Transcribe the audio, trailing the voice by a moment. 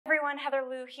everyone, Heather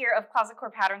Lou here of Closet Core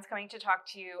Patterns, coming to talk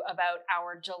to you about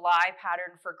our July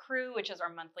pattern for Crew, which is our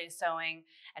monthly sewing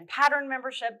and pattern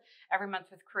membership. Every month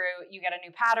with Crew, you get a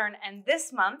new pattern, and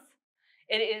this month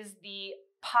it is the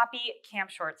Poppy Camp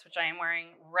Shorts, which I am wearing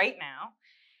right now.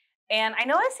 And I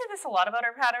know I say this a lot about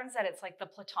our patterns, that it's like the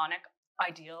platonic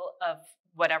ideal of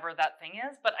whatever that thing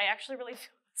is, but I actually really feel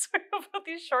this way about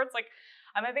these shorts. Like,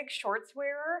 I'm a big shorts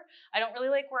wearer. I don't really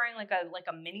like wearing like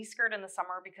a mini skirt in the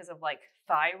summer because of like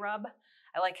thigh rub.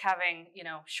 I like having, you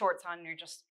know, shorts on.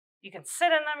 You can sit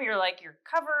in them. You're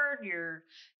covered. You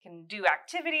can do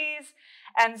activities.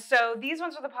 And so these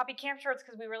ones are the Poppy Camp Shorts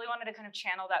because we really wanted to kind of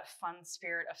channel that fun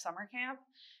spirit of summer camp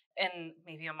in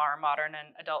maybe a more modern and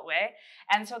adult way.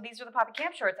 And so these are the Poppy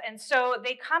Camp Shorts. And so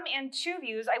they come in two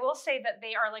views. I will say that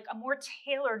they are like a more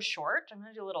tailored short. I'm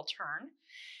going to do a little turn.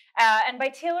 And by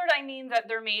tailored, I mean that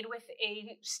they're made with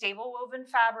a stable woven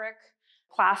fabric,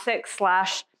 classic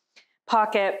 /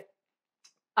 pocket.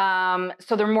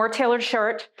 So they're more tailored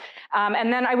shirt.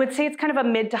 And then I would say it's kind of a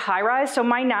mid to high rise. So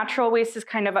my natural waist is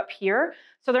kind of up here.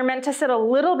 So they're meant to sit a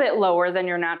little bit lower than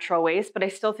your natural waist, but I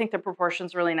still think the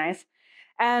proportion's really nice.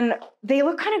 And they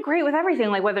look kind of great with everything,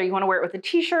 like whether you want to wear it with a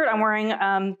t-shirt. I'm wearing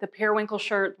the Periwinkle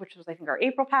shirt, which was I think our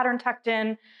April pattern tucked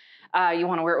in. You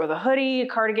want to wear it with a hoodie, a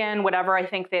cardigan, whatever. I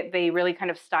think that they really kind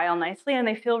of style nicely and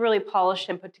they feel really polished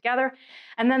and put together.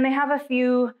 And then they have a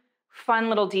few fun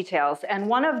little details. And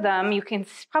one of them you can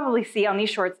probably see on these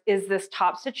shorts is this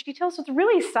top stitch detail. So it's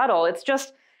really subtle. It's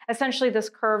just essentially this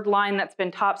curved line that's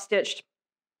been top stitched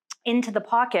into the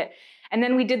pocket. And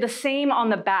then we did the same on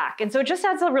the back. And so it just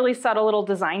adds a really subtle little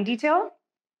design detail.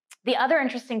 The other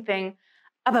interesting thing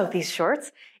about these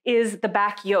shorts is the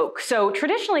back yoke. So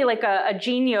traditionally, like a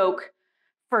jean yoke,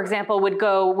 for example,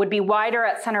 would be wider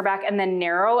at center back and then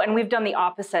narrow, and we've done the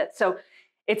opposite. So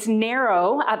it's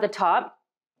narrow at the top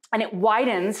and it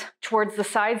widens towards the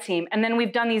side seam, and then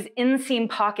we've done these inseam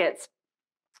pockets.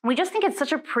 We just think it's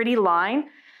such a pretty line.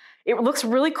 It looks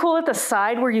really cool at the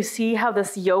side where you see how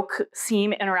this yoke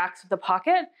seam interacts with the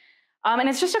pocket. And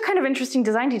it's just a kind of interesting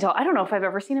design detail. I don't know if I've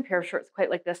ever seen a pair of shorts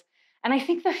quite like this. And I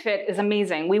think the fit is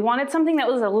amazing. We wanted something that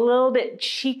was a little bit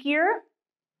cheekier.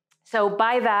 So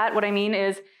by that, what I mean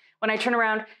is when I turn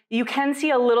around, you can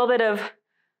see a little bit of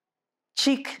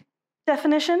cheek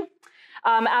definition,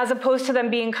 as opposed to them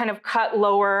being kind of cut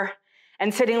lower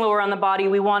and sitting lower on the body.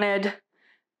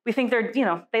 We think they're, you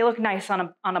know, they look nice on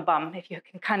a bum, if you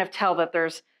can kind of tell that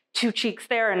there's two cheeks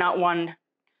there and not one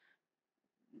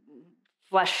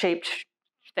flesh-shaped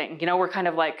thing. You know, we're kind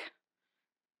of like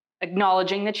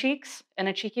acknowledging the cheeks in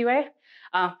a cheeky way.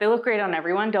 They look great on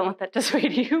everyone. Don't let that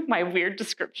dissuade you, my weird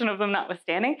description of them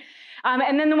notwithstanding.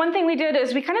 And then the one thing we did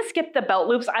is we kind of skipped the belt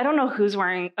loops. I don't know who's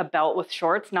wearing a belt with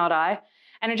shorts, not I.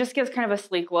 And it just gives kind of a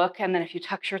sleek look. And then if you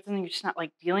tuck shirts in, you're just not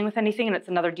like dealing with anything. And it's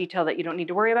another detail that you don't need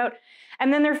to worry about.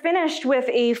 And then they're finished with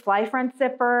a fly front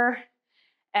zipper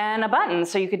and a button.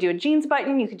 So you could do a jeans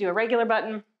button, you could do a regular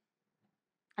button.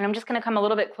 And I'm just gonna come a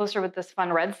little bit closer with this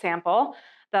fun red sample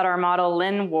that our model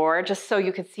Lynn wore, just so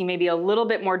you could see maybe a little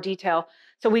bit more detail.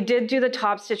 So we did do the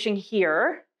top stitching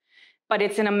here, but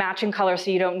it's in a matching color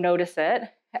so you don't notice it.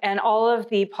 And all of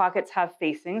the pockets have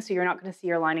facing, so you're not gonna see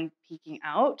your lining peeking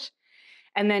out.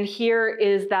 And then here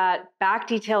is that back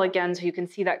detail again, so you can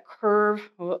see that curve.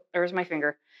 Oh, there's my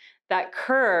finger. That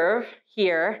curve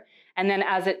here, and then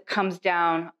as it comes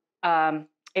down,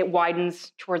 it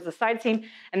widens towards the side seam,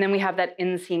 and then we have that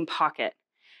inseam pocket.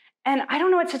 And I don't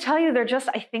know what to tell you,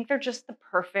 I think they're just the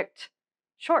perfect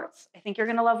shorts. I think you're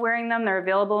gonna love wearing them. They're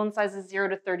available in sizes 0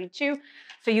 to 32.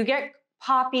 So you get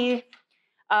Poppy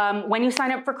when you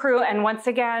sign up for Crew, and once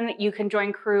again, you can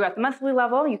join Crew at the monthly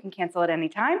level. You can cancel at any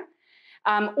time.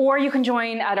 Or you can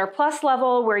join at our plus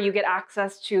level where you get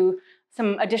access to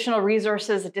some additional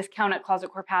resources, a discount at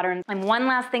Closet Core Patterns. And one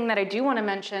last thing that I do want to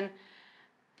mention,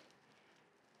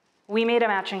 we made a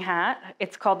matching hat.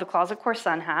 It's called the Closet Core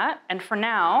Sun Hat. And for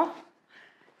now,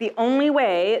 the only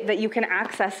way that you can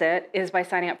access it is by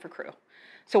signing up for Crew.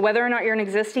 So whether or not you're an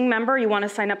existing member, you want to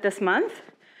sign up this month,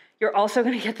 you're also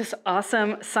going to get this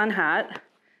awesome sun hat.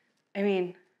 I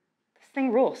mean, this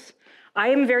thing rules. I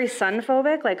am very sun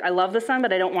phobic, like I love the sun,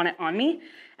 but I don't want it on me.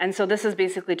 And so this is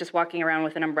basically just walking around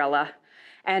with an umbrella.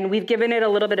 And we've given it a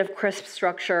little bit of crisp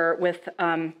structure with,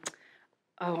 oh,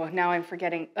 now I'm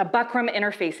forgetting, a buckram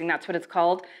interfacing, that's what it's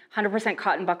called. 100%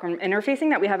 cotton buckram interfacing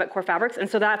that we have at Core Fabrics. And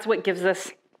so that's what gives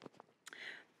this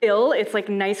it's like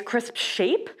nice crisp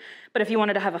shape. But if you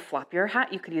wanted to have a floppier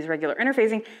hat, you could use regular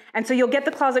interfacing. And so you'll get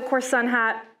the Closet Core Sun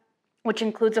Hat, which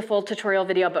includes a full tutorial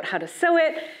video about how to sew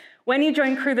it. When you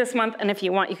join Crew this month, and if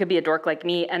you want, you could be a dork like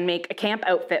me and make a camp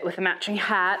outfit with a matching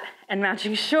hat and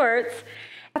matching shorts.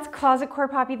 That's Closet Core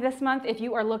Poppy this month. If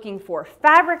you are looking for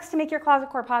fabrics to make your Closet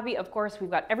Core Poppy, of course,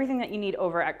 we've got everything that you need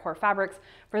over at Core Fabrics.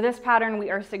 For this pattern, we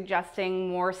are suggesting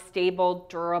more stable,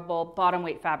 durable, bottom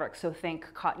weight fabrics. So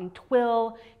think cotton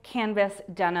twill, canvas,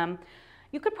 denim.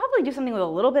 You could probably do something with a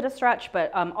little bit of stretch,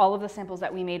 but all of the samples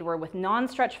that we made were with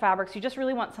non-stretch fabrics. You just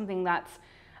really want something that's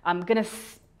gonna,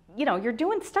 you know, you're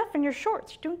doing stuff in your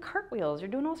shorts, you're doing cartwheels, you're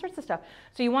doing all sorts of stuff.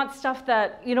 So you want stuff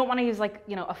that you don't want to use like,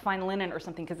 you know, a fine linen or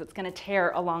something because it's going to tear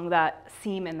along that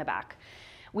seam in the back.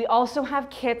 We also have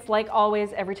kits, like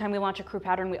always. Every time we launch a crew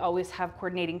pattern, we always have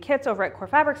coordinating kits over at Core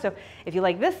Fabrics. So if you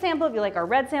like this sample, if you like our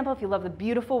red sample, if you love the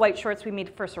beautiful white shorts we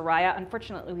made for Soraya,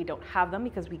 unfortunately we don't have them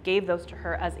because we gave those to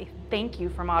her as a thank you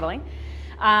for modeling.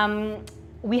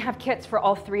 We have kits for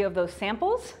all 3 of those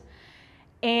samples.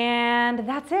 And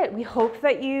that's it. We hope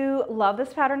that you love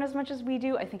this pattern as much as we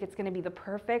do. I think it's going to be the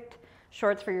perfect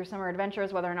shorts for your summer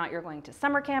adventures, whether or not you're going to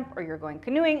summer camp or you're going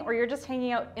canoeing or you're just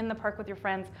hanging out in the park with your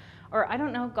friends or, I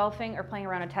don't know, golfing or playing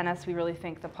around a tennis. We really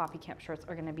think the Poppy Camp shorts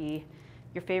are going to be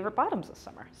your favorite bottoms this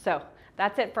summer. So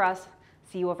that's it for us.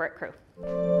 See you over at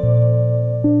Crew.